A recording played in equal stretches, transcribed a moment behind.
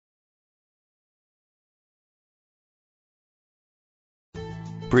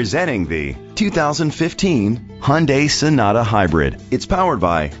Presenting the 2015 Hyundai Sonata Hybrid. It's powered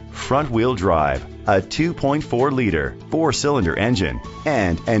by front-wheel drive, a 2.4-liter four-cylinder engine,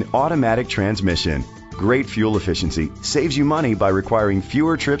 and an automatic transmission. Great fuel efficiency saves you money by requiring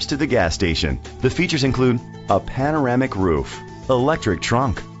fewer trips to the gas station. The features include a panoramic roof, electric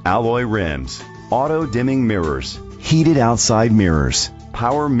trunk, alloy rims, auto-dimming mirrors, heated outside mirrors,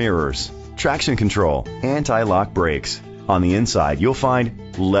 power mirrors, traction control, anti-lock brakes. On the inside, you'll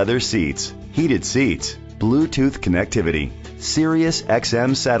find leather seats, heated seats, Bluetooth connectivity, Sirius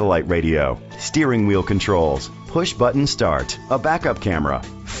XM satellite radio, steering wheel controls, push-button start, a backup camera,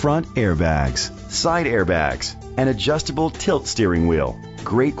 front airbags, side airbags, an adjustable tilt steering wheel.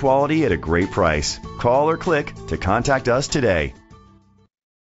 Great quality at a great price. Call or click to contact us today.